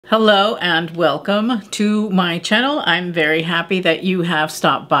Hello and welcome to my channel. I'm very happy that you have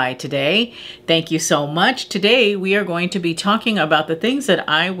stopped by today. Thank you so much. Today we are going to be talking about the things that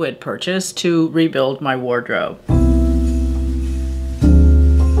I would purchase to rebuild my wardrobe.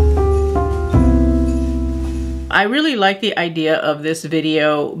 I really like the idea of this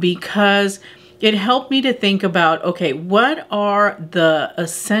video because it helped me to think about, okay, what are the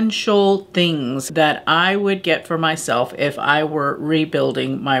essential things that I would get for myself if I were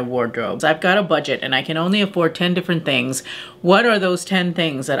rebuilding my wardrobe? I've got a budget and I can only afford 10 different things. What are those 10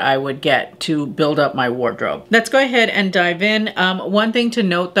 things that I would get to build up my wardrobe? Let's go ahead and dive in. One thing to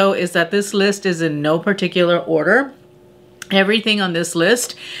note though is that this list is in no particular order. Everything on this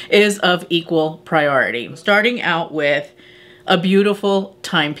list is of equal priority. Starting out with a beautiful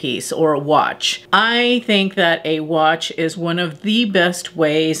timepiece or a watch. I think that a watch is one of the best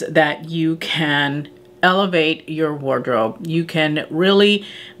ways that you can elevate your wardrobe. You can really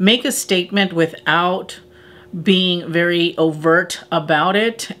make a statement without being very overt about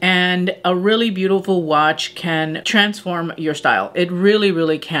it, and a really beautiful watch can transform your style. It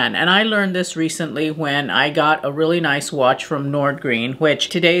really can. And I learned this recently when I got a really nice watch from Nude, which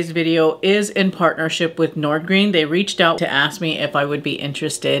today's video is in partnership with Nude. They reached out to ask me if I would be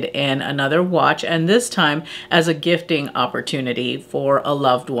interested in another watch, and this time as a gifting opportunity for a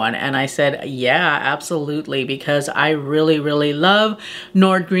loved one. And I said, yeah, absolutely, because I really love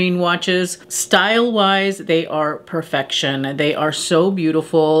Nude watches. Style-wise, they are perfection. They are so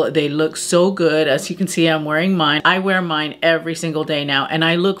beautiful. They look so good. As you can see, I'm wearing mine. I wear mine every single day now, and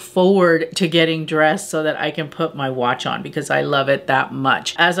I look forward to getting dressed so that I can put my watch on because I love it that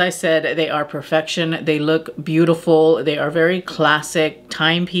much. As I said, they are perfection. They look beautiful. They are very classic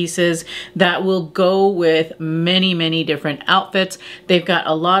timepieces that will go with many different outfits. They've got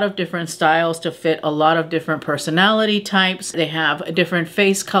a lot of different styles to fit a lot of different personality types. They have different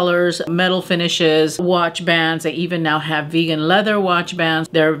face colors, metal finishes, watch bands. They even now have vegan leather watch bands.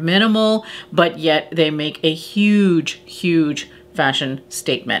 They're minimal, but yet they make a huge fashion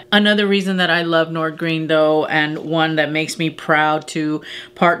statement. Another reason that I love Nude though, and one that makes me proud to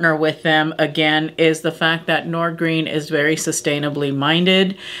partner with them again, is the fact that Nude is very sustainably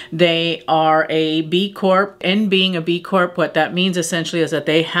minded. They are a B Corp. In being a B Corp, what that means essentially is that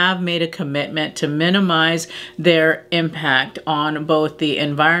they have made a commitment to minimize their impact on both the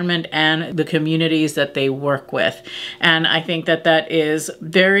environment and the communities that they work with. And I think that that is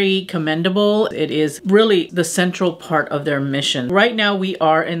very commendable. It is really the central part of their mission. Right now we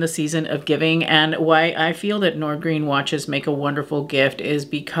are in the season of giving, and why I feel that Nude watches make a wonderful gift is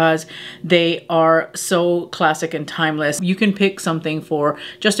because they are so classic and timeless. You can pick something for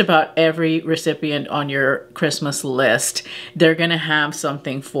just about every recipient on your Christmas list. They're gonna have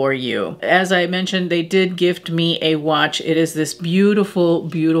something for you. As I mentioned, they did gift me a watch. It is this beautiful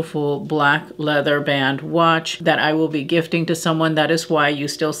black leather band watch that I will be gifting to someone. That is why you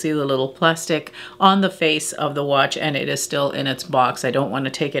still see the little plastic on the face of the watch, and it is still in its box. I don't want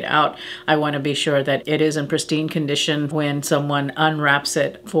to take it out. I want to be sure that it is in pristine condition when someone unwraps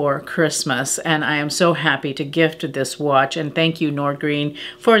it for Christmas. And I am so happy to gift this watch, and thank you Nude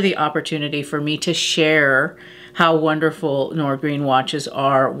for the opportunity for me to share how wonderful Nude watches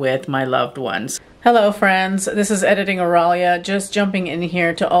are with my loved ones. Hello friends, this is Editing Oralia, just jumping in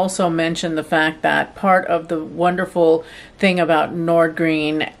here to also mention the fact that part of the wonderful thing about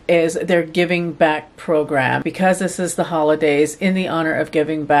Nude is their giving back program. Because this is the holidays, in the honor of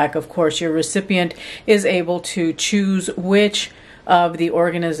giving back, of course your recipient is able to choose which of the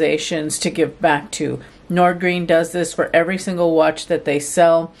organizations to give back to. Nude does this for every single watch that they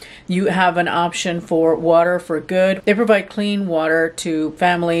sell. You have an option for Water for Good. They provide clean water to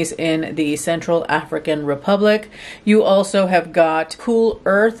families in the Central African Republic. You also have got Cool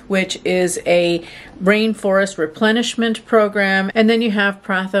Earth, which is a rainforest replenishment program. And then you have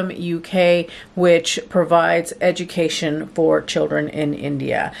Pratham UK, which provides education for children in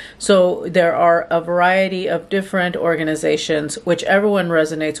India. So there are a variety of different organizations. Whichever one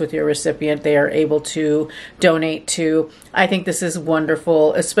resonates with your recipient, they are able to donate to. I think this is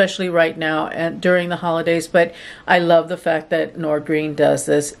wonderful, especially right now and during the holidays, but I love the fact that Nude does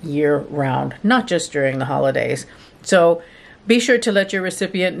this year round, not just during the holidays. So be sure to let your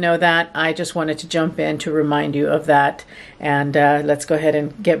recipient know that. I just wanted to jump in to remind you of that, and let's go ahead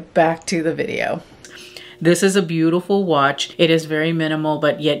and get back to the video. This is a beautiful watch. It is very minimal,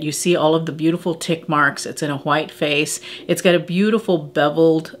 but yet you see all of the beautiful tick marks. It's in a white face. It's got a beautiful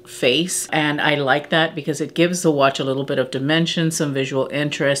beveled face, and I like that because it gives the watch a little bit of dimension, some visual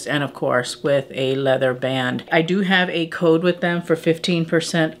interest, and of course with a leather band. I do have a code with them for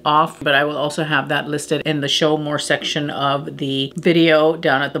 15% off, but I will also have that listed in the show more section of the video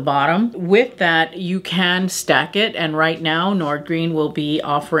down at the bottom. With that, you can stack it, and right now Nordgreen will be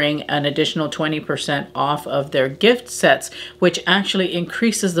offering an additional 20% off of their gift sets, which actually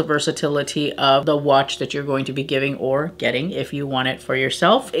increases the versatility of the watch that you're going to be giving or getting if you want it for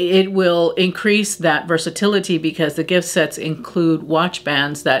yourself. It will increase that versatility because the gift sets include watch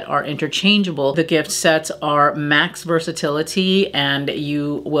bands that are interchangeable. The gift sets are max versatility, and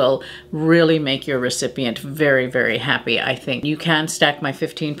you will really make your recipient very, very happy. I think you can stack my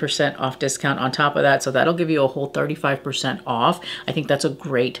 15% off discount on top of that, so that'll give you a whole 35% off. I think that's a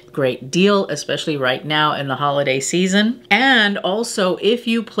great deal, especially right now in the holiday season. And also, if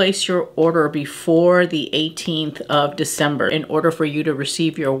you place your order before the 18th of December, in order for you to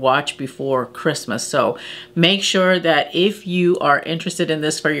receive your watch before Christmas. So make sure that if you are interested in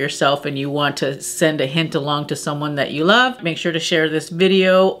this for yourself and you want to send a hint along to someone that you love, make sure to share this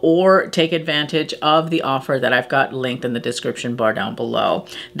video or take advantage of the offer that I've got linked in the description bar down below.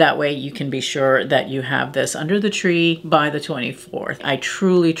 That way you can be sure that you have this under the tree by the 24th. I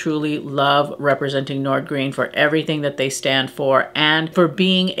truly love representing Nordgreen for everything that they stand for and for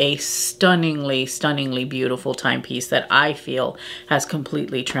being a stunningly beautiful timepiece that I feel has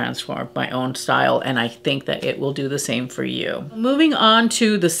completely transformed my own style, and I think that it will do the same for you. Moving on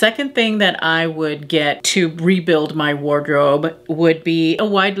to the second thing that I would get to rebuild my wardrobe would be a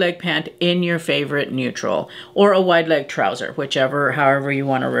wide leg pant in your favorite neutral, or a wide leg trouser, however you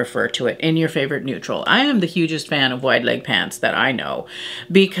want to refer to it, in your favorite neutral. I am the hugest fan of wide leg pants that I know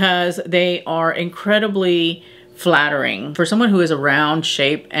because they are incredibly flattering. For someone who is a round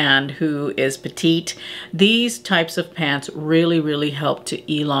shape and who is petite, these types of pants really help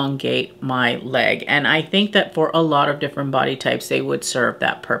to elongate my leg. And I think that for a lot of different body types, they would serve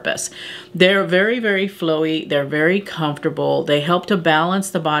that purpose. They're very flowy. They're very comfortable. They help to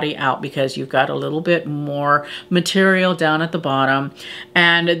balance the body out because you've got a little bit more material down at the bottom.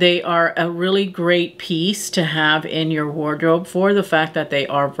 And they are a really great piece to have in your wardrobe for the fact that they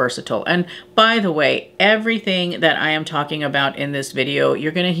are versatile. And by the way, everything that I am talking about in this video,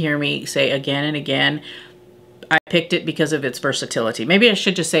 you're going to hear me say again and again, I picked it because of its versatility. Maybe I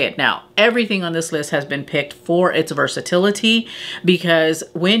should just say it now. Everything on this list has been picked for its versatility, because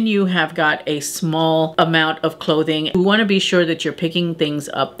when you have got a small amount of clothing, you want to be sure that you're picking things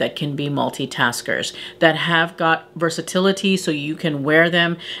up that can be multitaskers, that have got versatility so you can wear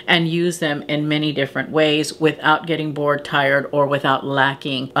them and use them in many different ways without getting bored, tired, or without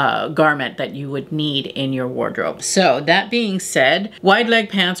lacking a garment that you would need in your wardrobe. So that being said, wide leg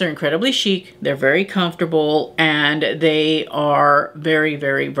pants are incredibly chic. They're very comfortable, and they are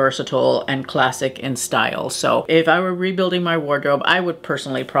very versatile and classic in style. So if I were rebuilding my wardrobe, I would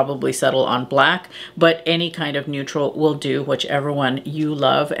personally probably settle on black, but any kind of neutral will do, whichever one you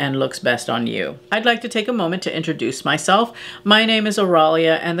love and looks best on you. I'd like to take a moment to introduce myself. My name is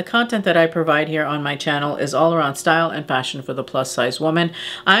Oralia, and the content that I provide here on my channel is all around style and fashion for the plus size woman.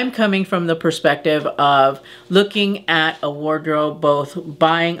 I'm coming from the perspective of looking at a wardrobe, both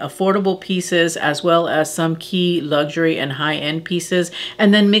buying affordable pieces as well as some key luxury and high-end pieces,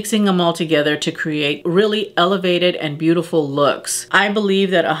 and then mixing them all together to create really elevated and beautiful looks. I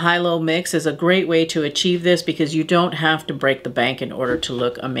believe that a high-low mix is a great way to achieve this because you don't have to break the bank in order to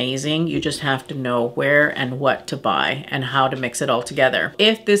look amazing. You just have to know where and what to buy and how to mix it all together.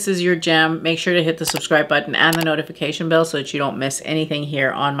 If this is your jam, make sure to hit the subscribe button and the notification bell so that you don't miss anything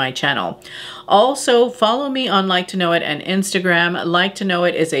here on my channel. Also, follow me on Like to Know It and Instagram. Like to Know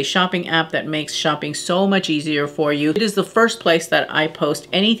It is a shopping app that makes shopping so much easier for you. It is the first place that I post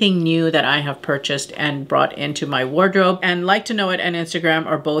anything new that I have purchased and brought into my wardrobe. And Like to Know It and Instagram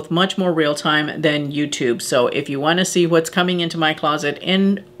are both much more real time than YouTube. So if you want to see what's coming into my closet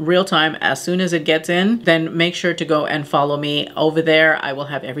in real time as soon as it gets in, then make sure to go and follow me over there. I will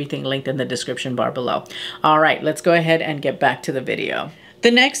have everything linked in the description bar below. All right, let's go ahead and get back to the video. The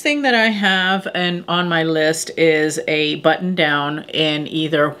next thing that I have on my list is a button down in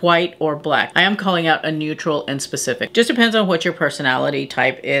either white or black. I am calling out a neutral in specific. Just depends on what your personality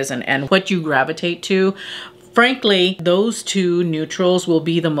type is and what you gravitate to. Frankly, those two neutrals will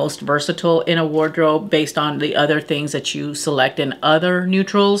be the most versatile in a wardrobe based on the other things that you select in other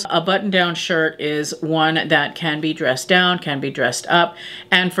neutrals. A button-down shirt is one that can be dressed down, can be dressed up.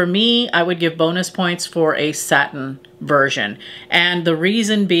 And for me, I would give bonus points for a satin version. And the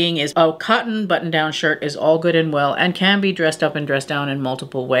reason being is a cotton button-down shirt is all good and well and can be dressed up and dressed down in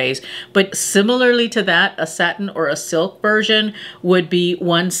multiple ways. But similarly to that, a satin or a silk version would be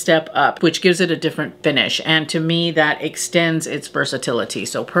one step up, which gives it a different finish. And to me, that extends its versatility.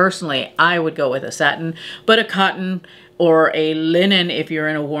 So personally, I would go with a satin, but a cotton or a linen, if you're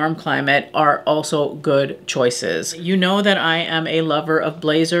in a warm climate, are also good choices. You know that I am a lover of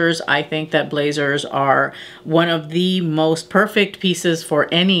blazers. I think that blazers are one of the most perfect pieces for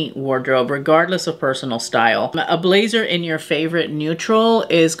any wardrobe, regardless of personal style. A blazer in your favorite neutral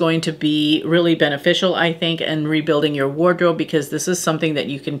is going to be really beneficial, I think, in rebuilding your wardrobe, because this is something that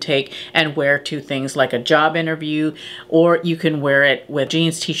you can take and wear to things like a job interview, or you can wear it with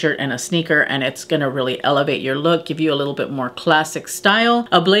jeans, t-shirt, and a sneaker, and it's gonna really elevate your look, give you a little bit more classic style.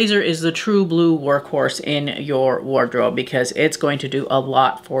 A blazer is the true blue workhorse in your wardrobe because it's going to do a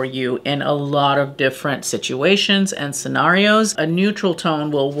lot for you in a lot of different situations and scenarios. A neutral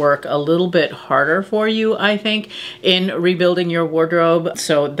tone will work a little bit harder for you, I think, in rebuilding your wardrobe.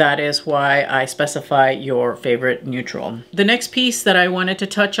 So that is why I specify your favorite neutral. The next piece that I wanted to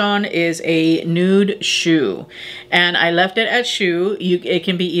touch on is a nude shoe. And I left it at shoe. It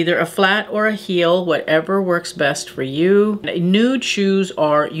can be either a flat or a heel, whatever works best for you. Nude shoes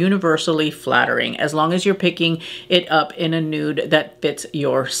are universally flattering as long as you're picking it up in a nude that fits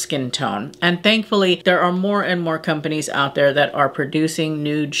your skin tone. And thankfully, there are more and more companies out there that are producing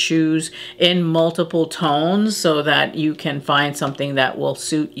nude shoes in multiple tones so that you can find something that will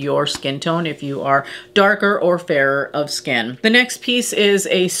suit your skin tone if you are darker or fairer of skin. The next piece is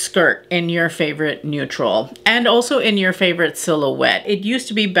a skirt in your favorite neutral and also in your favorite silhouette. It used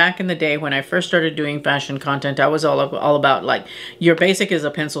to be back in the day when I first started doing fashion content, I was all about like, your basic is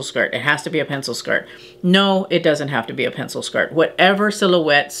a pencil skirt. It has to be a pencil skirt. No, it doesn't have to be a pencil skirt. Whatever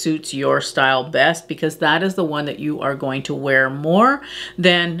silhouette suits your style best, because that is the one that you are going to wear more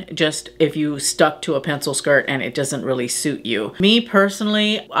than just if you stuck to a pencil skirt and it doesn't really suit you. Me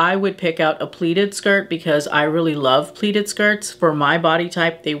personally, I would pick out a pleated skirt because I really love pleated skirts. For my body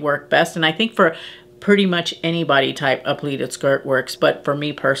type, they work best. And I think for pretty much any body type, a pleated skirt works, but for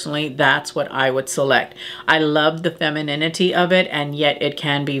me personally, that's what I would select. I love the femininity of it, and yet it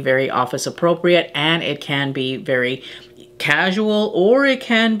can be very office appropriate, and it can be very casual, or it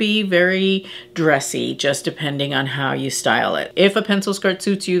can be very dressy, just depending on how you style it. If a pencil skirt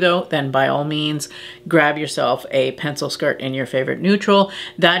suits you though, then by all means, grab yourself a pencil skirt in your favorite neutral.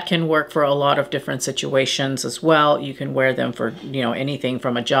 That can work for a lot of different situations as well. You can wear them for, you know, anything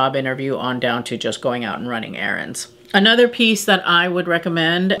from a job interview on down to just going out and running errands. Another piece that I would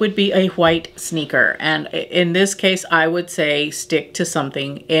recommend would be a white sneaker. And in this case, I would say stick to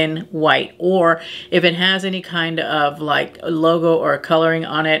something in white. Or if it has any kind of like a logo or a coloring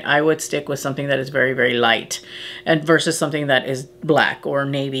on it, I would stick with something that is very, very light and versus something that is black or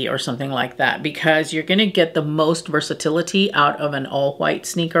navy or something like that. Because you're going to get the most versatility out of an all white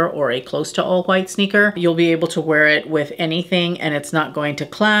sneaker or a close to all white sneaker. You'll be able to wear it with anything and it's not going to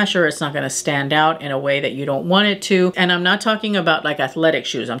clash or it's not going to stand out in a way that you don't want it to. And I'm not talking about like athletic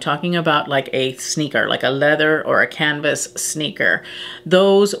shoes. I'm talking about like a sneaker, like a leather or a canvas sneaker.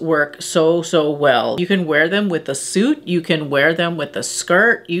 Those work so, so well. You can wear them with a suit. You can wear them with a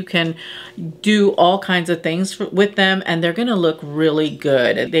skirt. You can do all kinds of things with them and they're going to look really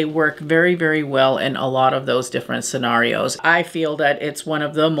good. They work very, very well in a lot of those different scenarios. I feel that it's one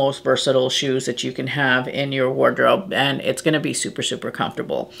of the most versatile shoes that you can have in your wardrobe and it's going to be super, super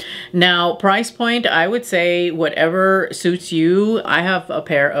comfortable. Now, price point, I would say whatever suits you. I have a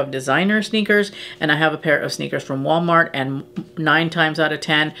pair of designer sneakers and I have a pair of sneakers from Walmart, and 9 times out of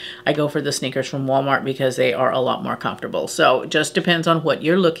 10 I go for the sneakers from Walmart because they are a lot more comfortable. So it just depends on what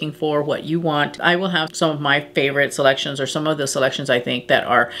you're looking for, what you want. I will have some of my favorite selections or some of the selections I think that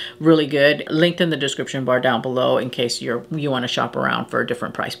are really good linked in the description bar down below in case you want to shop around for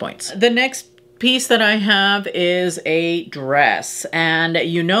different price points. The next piece that I have is a dress, and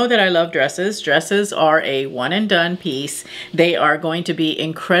you know that I love dresses. Dresses are a one and done piece. They are going to be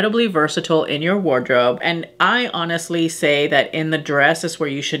incredibly versatile in your wardrobe, and I honestly say that in the dress is where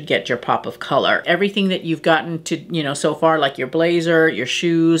you should get your pop of color. Everything that you've gotten to, you know, so far, like your blazer, your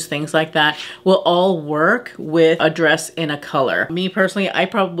shoes, things like that, will all work with a dress in a color. Me personally, I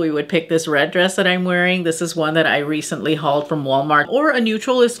probably would pick this red dress that I'm wearing. This is one that I recently hauled from Walmart, or a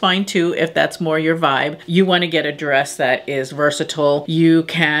neutral is fine too if that's more your vibe. You want to get a dress that is versatile. You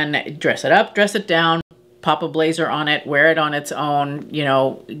can dress it up, dress it down, pop a blazer on it, wear it on its own, you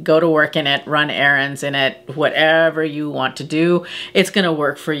know, go to work in it, run errands in it, whatever you want to do, it's going to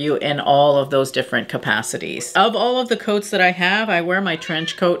work for you in all of those different capacities. Of all of the coats that I have, I wear my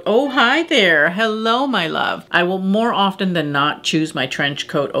trench coat. Oh, hi there. Hello, my love. I will more often than not choose my trench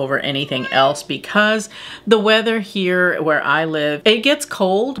coat over anything else because the weather here where I live, it gets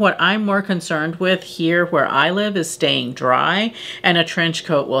cold. What I'm more concerned with here where I live is staying dry, and a trench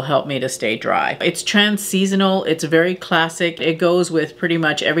coat will help me to stay dry. It's trans-seasonal. It's very classic. It goes with pretty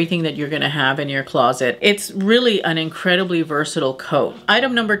much everything that you're going to have in your closet. It's really an incredibly versatile coat.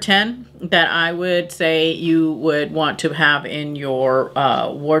 Item number 10 that I would say you would want to have in your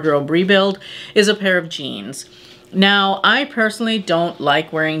wardrobe rebuild is a pair of jeans. Now, I personally don't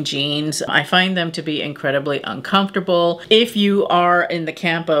like wearing jeans. I find them to be incredibly uncomfortable. If you are in the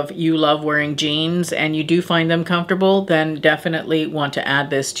camp of you love wearing jeans and you do find them comfortable, then definitely want to add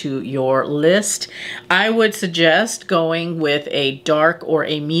this to your list. I would suggest going with a dark or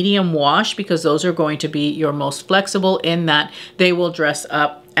a medium wash because those are going to be your most flexible in that they will dress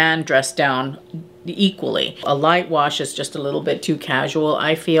up and dress down equally. A light wash is just a little bit too casual,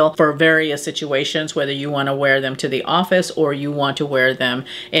 I feel, for various situations, whether you want to wear them to the office or you want to wear them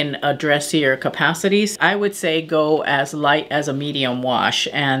in a dressier capacities. I would say go as light as a medium wash,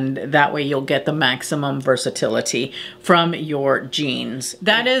 and that way you'll get the maximum versatility from your jeans.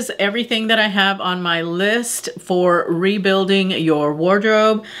 That is everything that I have on my list for rebuilding your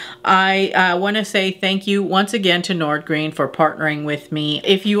wardrobe. I want to say thank you once again to Nordgreen for partnering with me.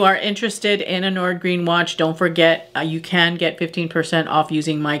 If you are interested in a Nordgreen watch, don't forget you can get 15% off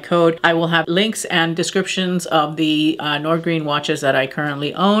using my code. I will have links and descriptions of the Nordgreen watches that I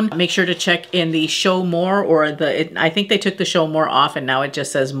currently own. Make sure to check in the show more, or I think they took the show more off and now it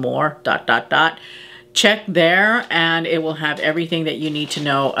just says more ... Check there and it will have everything that you need to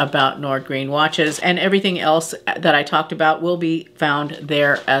know about Nordgreen watches, and everything else that I talked about will be found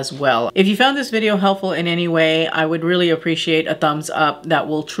there as well. If you found this video helpful in any way, I would really appreciate a thumbs up. That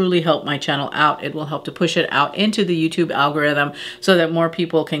will truly help my channel out. It will help to push it out into the YouTube algorithm so that more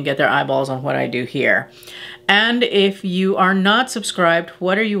people can get their eyeballs on what I do here. And if you are not subscribed,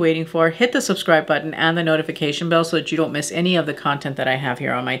 what are you waiting for? Hit the subscribe button and the notification bell so that you don't miss any of the content that I have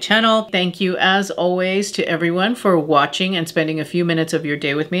here on my channel. Thank you as always to everyone for watching and spending a few minutes of your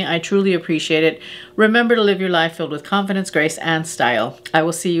day with me. I truly appreciate it. Remember to live your life filled with confidence, grace, and style. I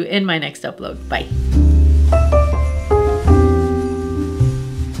will see you in my next upload. Bye.